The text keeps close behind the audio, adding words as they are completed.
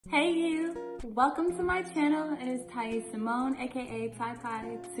Hey you! Welcome to my channel. It is Tiye Samone, aka Tie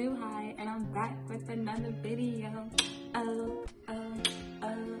Pie Too High, and I'm back with another video. Oh.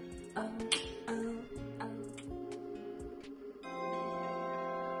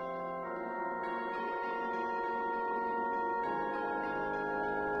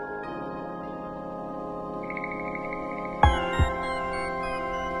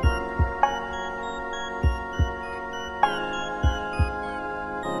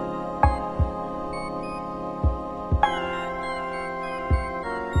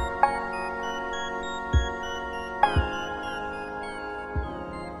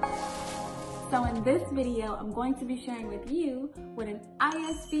 So in this video, I'm going to be sharing with you what an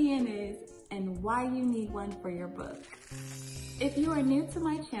ISBN is and why you need one for your book. If you are new to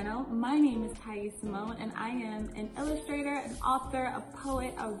my channel, my name is Tiye Samone and I am an illustrator, an author, a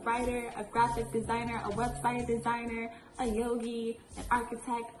poet, a writer, a graphic designer, a website designer, a yogi, an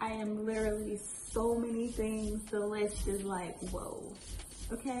architect. I am literally so many things. The list is like, whoa,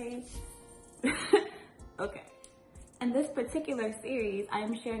 okay? Okay. In this particular series, I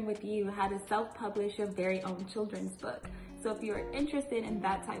am sharing with you how to self-publish your very own children's book. So if you are interested in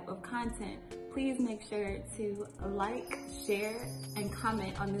that type of content, please make sure to like, share, and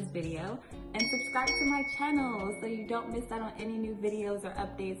comment on this video, and subscribe to my channel so you don't miss out on any new videos or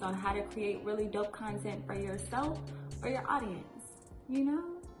updates on how to create really dope content for yourself or your audience. You know,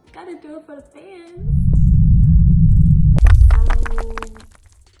 gotta do it for the fans.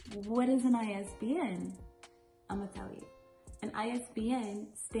 So, what is an ISBN? I'm gonna tell you. An ISBN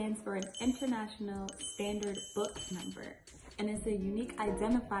stands for an International Standard Book Number, and it's a unique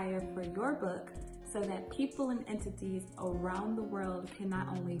identifier for your book so that people and entities around the world can not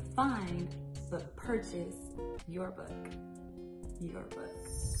only find, but purchase your book. Your book.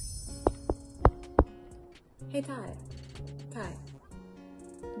 Hey Ty,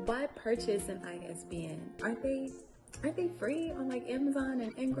 why purchase an ISBN? Aren't they free on like Amazon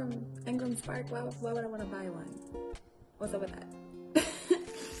and Ingram Spark? Why would I want to buy one? What's up with that?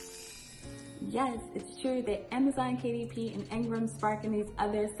 Yes, it's true that Amazon KDP and Ingram Spark and these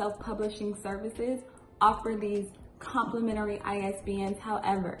other self-publishing services offer these complimentary ISBNs.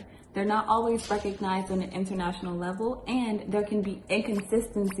 However, they're not always recognized on an international level, and there can be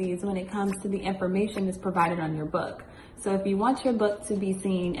inconsistencies when it comes to the information that's provided on your book. So if you want your book to be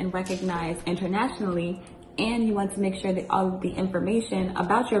seen and recognized internationally, and you want to make sure that all of the information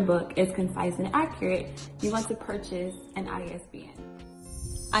about your book is concise and accurate, you want to purchase an ISBN.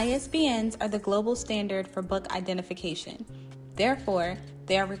 ISBNs are the global standard for book identification. Therefore,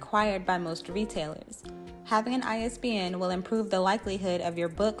 they are required by most retailers. Having an ISBN will improve the likelihood of your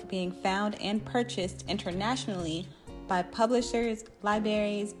book being found and purchased internationally by publishers,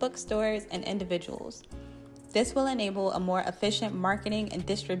 libraries, bookstores, and individuals. This will enable a more efficient marketing and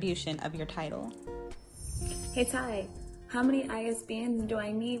distribution of your title. Hey Ty, how many ISBNs do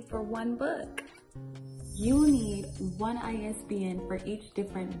I need for one book? You need one ISBN for each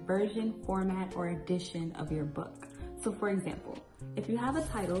different version, format, or edition of your book. So for example, if you have a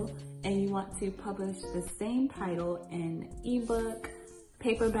title and you want to publish the same title in ebook,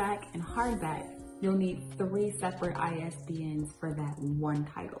 paperback, and hardback, you'll need 3 separate ISBNs for that one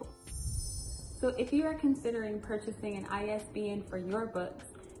title. So if you are considering purchasing an ISBN for your books,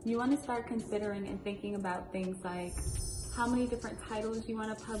 you want to start considering and thinking about things like how many different titles you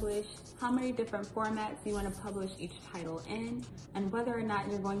want to publish, how many different formats you want to publish each title in, and whether or not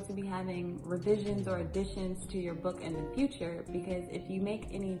you're going to be having revisions or additions to your book in the future, because if you make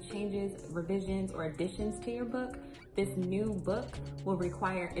any changes, revisions, or additions to your book, this new book will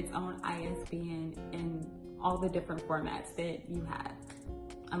require its own ISBN in all the different formats that you have,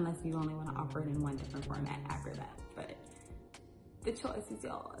 unless you only want to offer it in one different format after that. But the choice is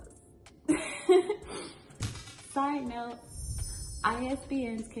yours. Side note,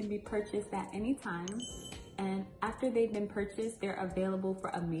 ISBNs can be purchased at any time, and after they've been purchased, they're available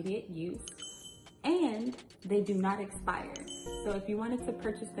for immediate use, and they do not expire. So if you wanted to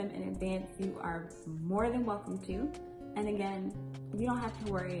purchase them in advance, you are more than welcome to. And again, you don't have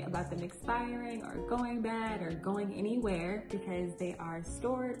to worry about them expiring or going bad or going anywhere because they are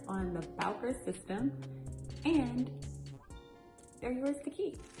stored on the Bowker system and they're yours to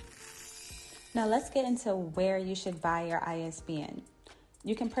keep. Now let's get into where you should buy your ISBN.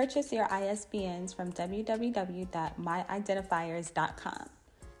 You can purchase your ISBNs from www.myidentifiers.com.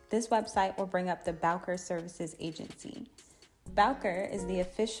 This website will bring up the Bowker Services Agency. Bowker is the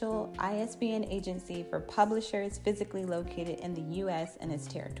official ISBN agency for publishers physically located in the U.S. and its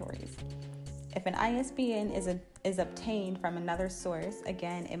territories. If an ISBN is obtained from another source,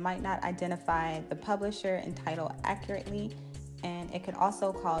 again, it might not identify the publisher and title accurately, and it could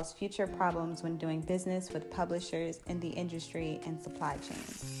also cause future problems when doing business with publishers in the industry and supply chain.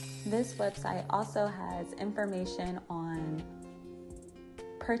 This website also has information on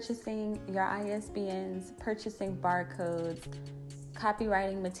purchasing your ISBNs, purchasing barcodes,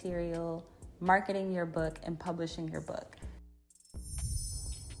 copywriting material, marketing your book, and publishing your book.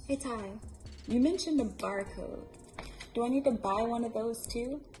 Hey Ty, you mentioned a barcode. Do I need to buy one of those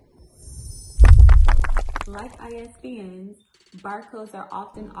too? Like ISBNs, barcodes are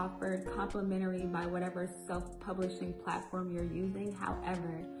often offered complimentary by whatever self-publishing platform you're using.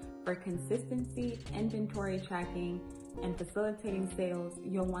 However, for consistency, inventory tracking, and facilitating sales,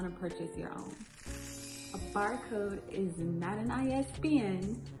 you'll want to purchase your own. A barcode is not an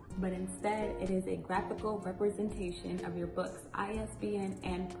ISBN, but instead it is a graphical representation of your book's ISBN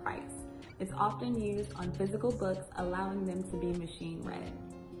and price. It's often used on physical books, allowing them to be machine read.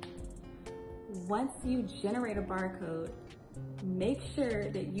 Once you generate a barcode, make sure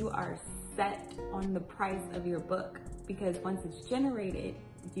that you are set on the price of your book, because once it's generated,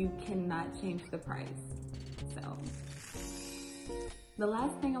 you cannot change the price. So, the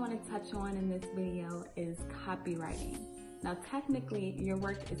last thing I want to touch on in this video is copywriting. Now, technically, your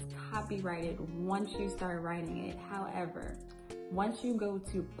work is copyrighted once you start writing it. However, once you go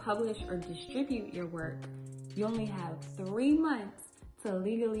to publish or distribute your work, you only have 3 months to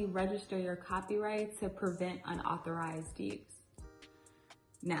legally register your copyright to prevent unauthorized use.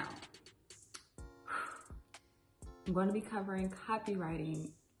 Now, I'm going to be covering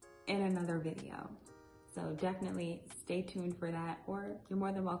copywriting in another video. So definitely stay tuned for that, or you're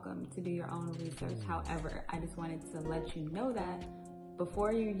more than welcome to do your own research. However, I just wanted to let you know that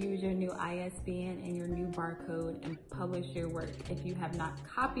before you use your new ISBN and your new barcode and publish your work, if you have not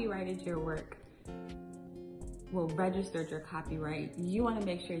copyrighted your work, registered your copyright, you want to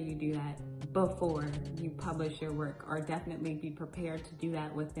make sure you do that before you publish your work, or definitely be prepared to do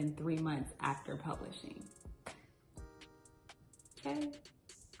that within 3 months after publishing. Okay.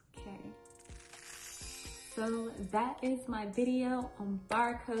 So that is my video on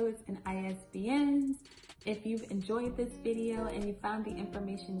barcodes and ISBNs. If you've enjoyed this video and you found the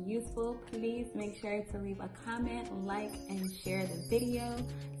information useful, please make sure to leave a comment, like, and share the video.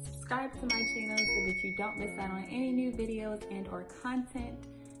 Subscribe to my channel so that you don't miss out on any new videos and or content.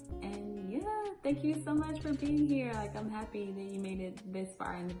 And yeah, thank you so much for being here. I'm happy that you made it this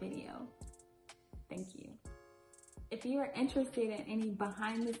far in the video. Thank you. If you are interested in any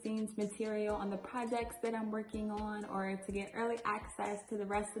behind the scenes material on the projects that I'm working on, or to get early access to the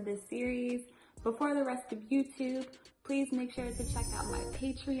rest of this series before the rest of YouTube, please make sure to check out my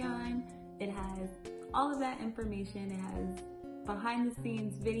Patreon. It has all of that information. It has behind the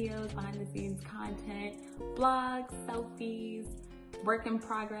scenes videos, behind the scenes content, blogs, selfies, work in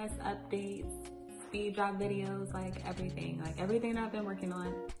progress updates, speed drop videos, everything that I've been working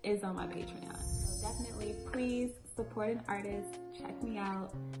on is on my Patreon. So definitely please support an artist, check me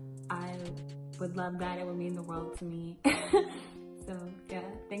out. I would love that. It would mean the world to me. So yeah,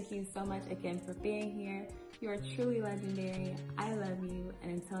 thank you so much again for being here. You are truly legendary. I love you,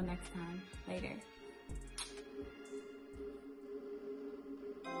 and until next time, later.